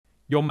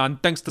Yo man,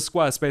 thanks to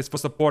Squarespace for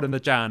supporting the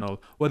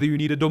channel. Whether you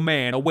need a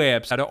domain, a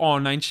website, or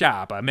online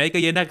shop, make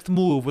your next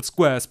move with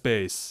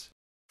Squarespace.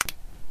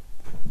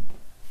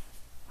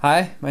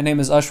 Hi, my name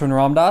is Ashwin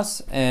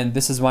Ramdas, and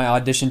this is my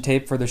audition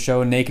tape for the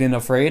show Naked and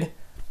Afraid.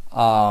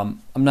 I'm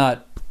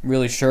not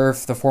really sure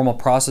if the formal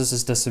process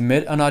is to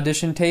submit an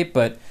audition tape,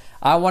 but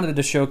I wanted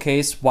to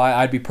showcase why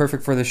I'd be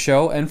perfect for the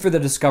show and for the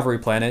Discovery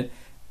Planet.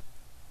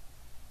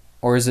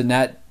 Or is it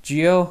Nat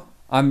Geo?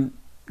 I'm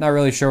not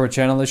really sure what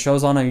channel this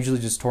show's on. I usually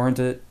just torrent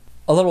it.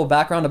 A little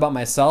background about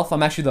myself.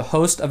 I'm actually the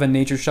host of a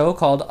nature show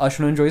called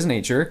Ashwin Enjoys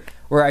Nature,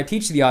 where I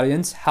teach the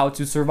audience how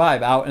to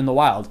survive out in the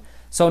wild.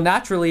 So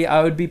naturally,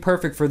 I would be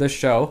perfect for this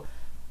show.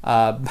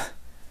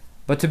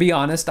 But to be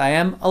honest, I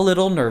am a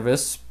little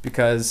nervous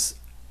because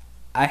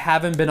I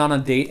haven't been on a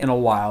date in a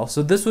while.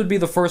 So this would be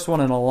the first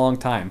one in a long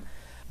time.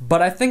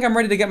 But I think I'm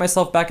ready to get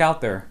myself back out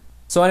there.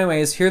 So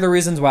anyways, here are the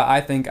reasons why I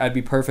think I'd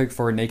be perfect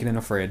for Naked and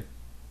Afraid.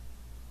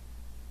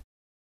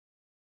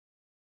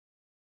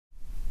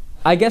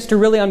 I guess to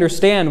really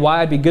understand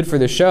why I'd be good for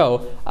the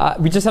show,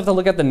 we just have to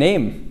look at the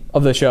name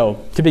of the show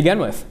to begin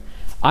with.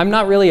 I'm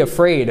not really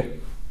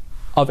afraid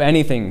of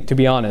anything, to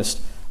be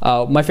honest.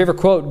 My favorite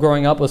quote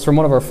growing up was from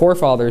one of our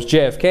forefathers,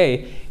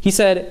 JFK. He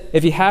said,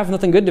 if you have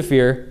nothing good to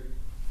fear,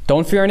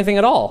 don't fear anything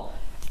at all.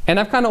 And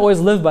I've kind of always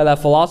lived by that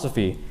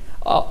philosophy.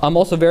 I'm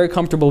also very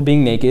comfortable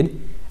being naked.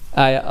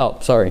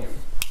 Sorry.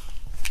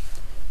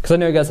 Because I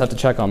know you guys have to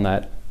check on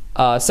that.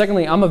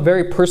 Secondly, I'm a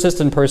very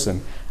persistent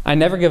person. I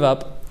never give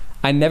up.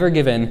 I never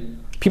give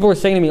in. People are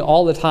saying to me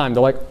all the time,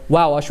 they're like,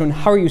 wow, Ashwin,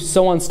 how are you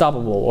so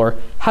unstoppable? Or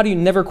how do you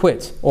never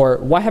quit? Or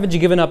why haven't you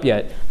given up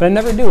yet? But I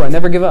never do. I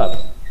never give up.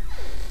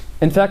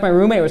 In fact, my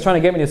roommate was trying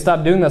to get me to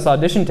stop doing this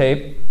audition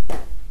tape.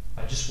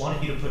 I just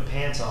wanted you to put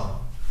pants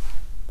on.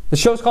 The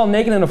show's called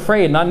Naked and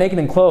Afraid, not Naked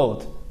and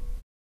Clothed.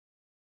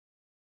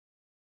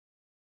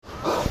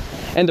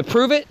 And to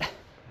prove it,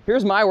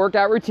 here's my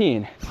workout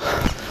routine.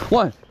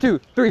 1,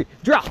 2, 3,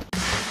 drop.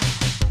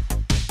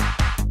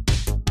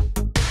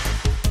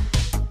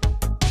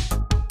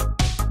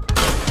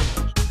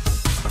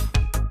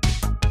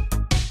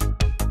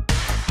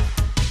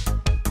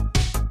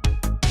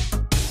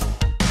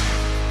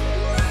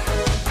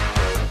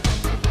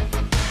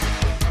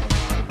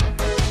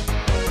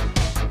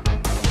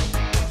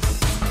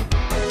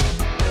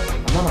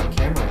 I'm not on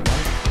camera, am I?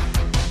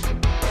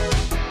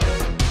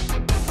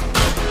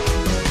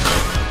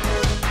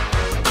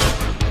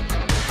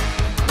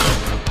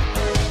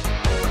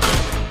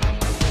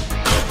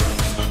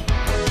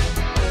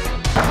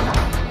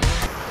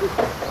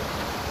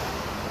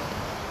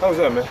 How was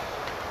that, man?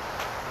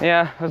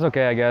 Yeah, that's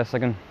okay, I guess. I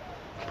can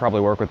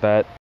probably work with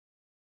that.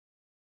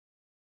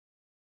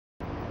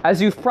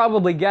 As you've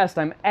probably guessed,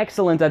 I'm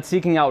excellent at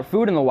seeking out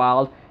food in the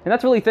wild, and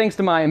that's really thanks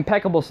to my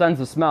impeccable sense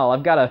of smell.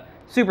 I've got a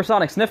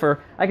supersonic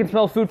sniffer. I can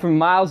smell food from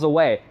miles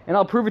away, and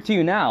I'll prove it to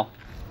you now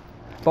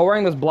by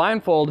wearing this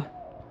blindfold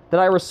that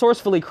I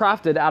resourcefully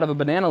crafted out of a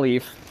banana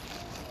leaf.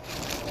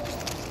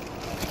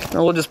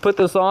 And we'll just put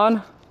this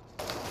on.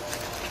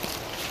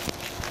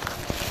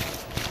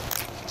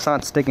 It's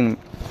not sticking.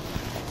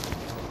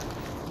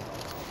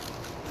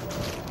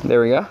 There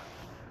we go. All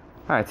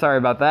right, sorry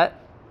about that.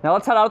 Now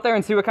let's head out there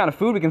and see what kind of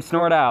food we can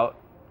snort out.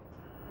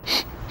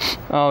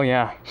 Oh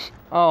yeah,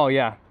 oh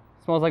yeah.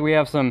 Smells like we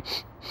have some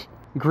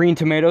green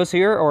tomatoes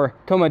here, or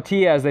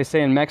tomatilla as they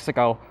say in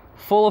Mexico.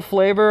 Full of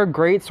flavor,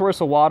 great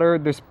source of water.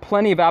 There's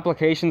plenty of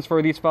applications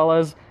for these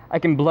fellas. I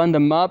can blend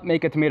them up,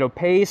 make a tomato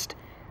paste.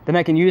 Then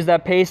I can use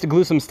that paste to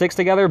glue some sticks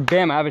together.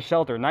 Bam, I have a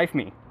shelter. Knife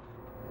me.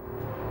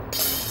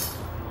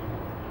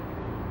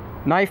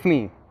 Knife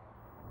me.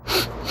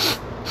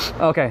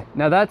 Okay,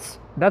 now that's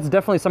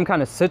definitely some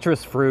kind of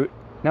citrus fruit.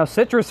 Now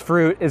citrus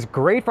fruit is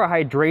great for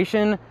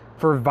hydration,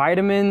 for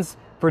vitamins,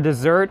 for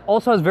dessert.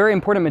 Also has very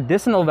important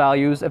medicinal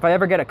values. If I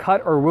ever get a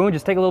cut or wound,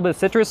 just take a little bit of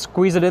citrus,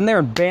 squeeze it in there,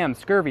 and bam,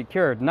 scurvy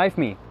cured. Knife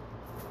me.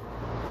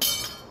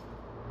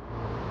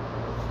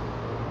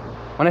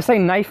 When I say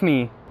knife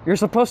me, you're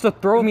supposed to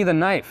throw me the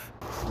knife.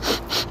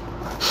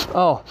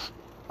 Oh,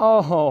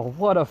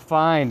 what a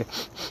find.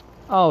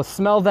 Oh,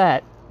 smell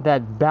that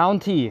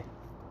bounty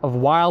of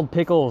wild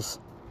pickles.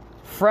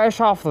 Fresh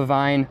off the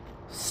vine,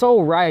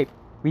 so ripe.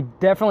 We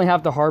definitely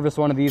have to harvest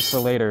one of these for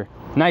later.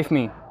 Knife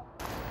me.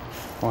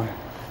 1,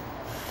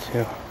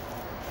 2,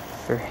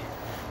 3,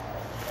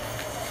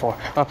 4.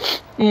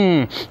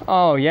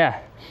 Oh yeah.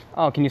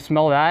 Oh, can you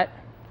smell that?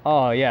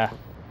 Oh yeah.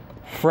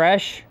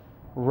 Fresh,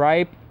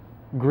 ripe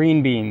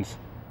green beans.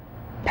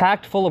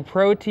 Packed full of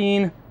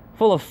protein,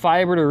 full of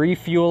fiber to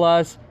refuel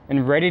us,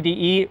 and ready to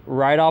eat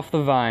right off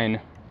the vine.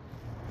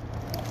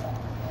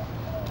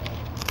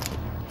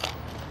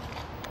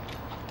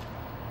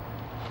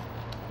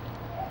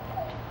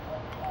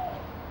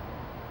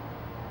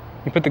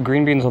 You put the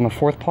green beans on the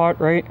 4th pot,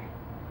 right?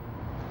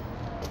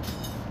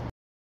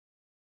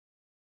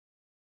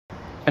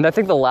 And I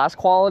think the last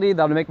quality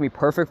that'll make me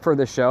perfect for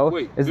the show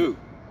is... dude.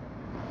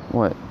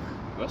 What?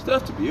 Do I still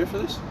have to be here for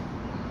this?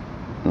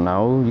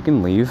 No, you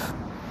can leave.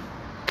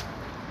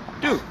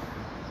 Dude,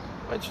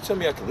 why'd you tell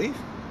me I could leave?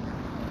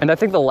 And I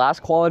think the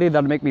last quality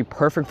that would make me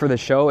perfect for the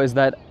show is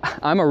that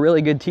I'm a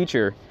really good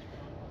teacher.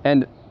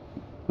 And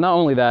not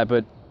only that,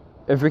 but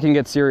if we can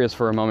get serious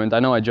for a moment, I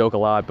know I joke a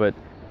lot, but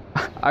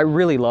I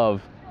really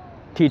love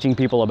teaching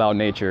people about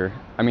nature.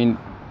 I mean,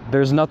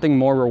 there's nothing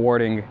more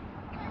rewarding,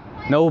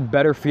 no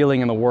better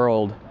feeling in the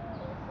world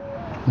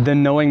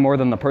than knowing more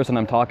than the person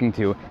I'm talking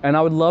to. And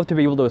I would love to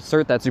be able to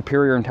assert that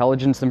superior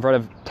intelligence in front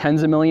of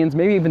tens of millions,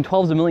 maybe even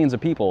 12s of millions of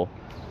people.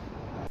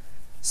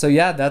 So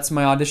yeah, that's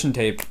my audition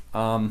tape.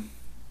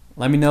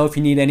 Let me know if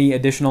you need any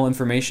additional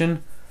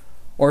information,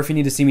 or if you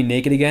need to see me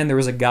naked again. There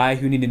was a guy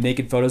who needed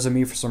naked photos of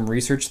me for some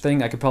research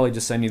thing. I could probably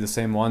just send you the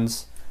same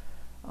ones.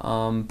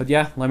 But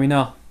yeah, let me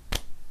know.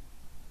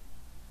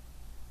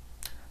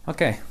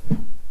 Okay.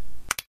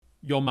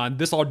 Yo man,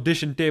 this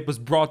audition tape was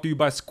brought to you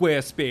by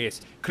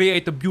Squarespace.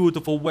 Create a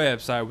beautiful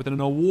website with an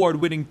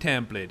award-winning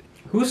template.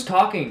 Who's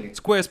talking?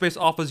 Squarespace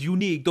offers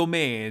unique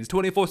domains,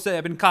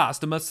 24/7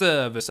 customer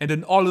service, and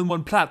an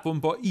all-in-one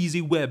platform for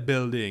easy web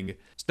building.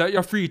 Start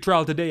your free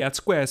trial today at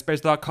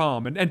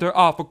squarespace.com and enter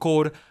offer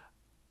code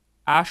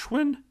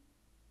Ashwin?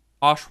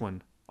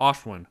 Ashwin.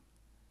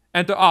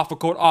 Enter offer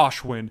code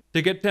Ashwin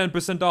to get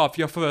 10% off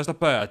your first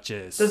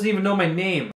purchase. Doesn't even know my name.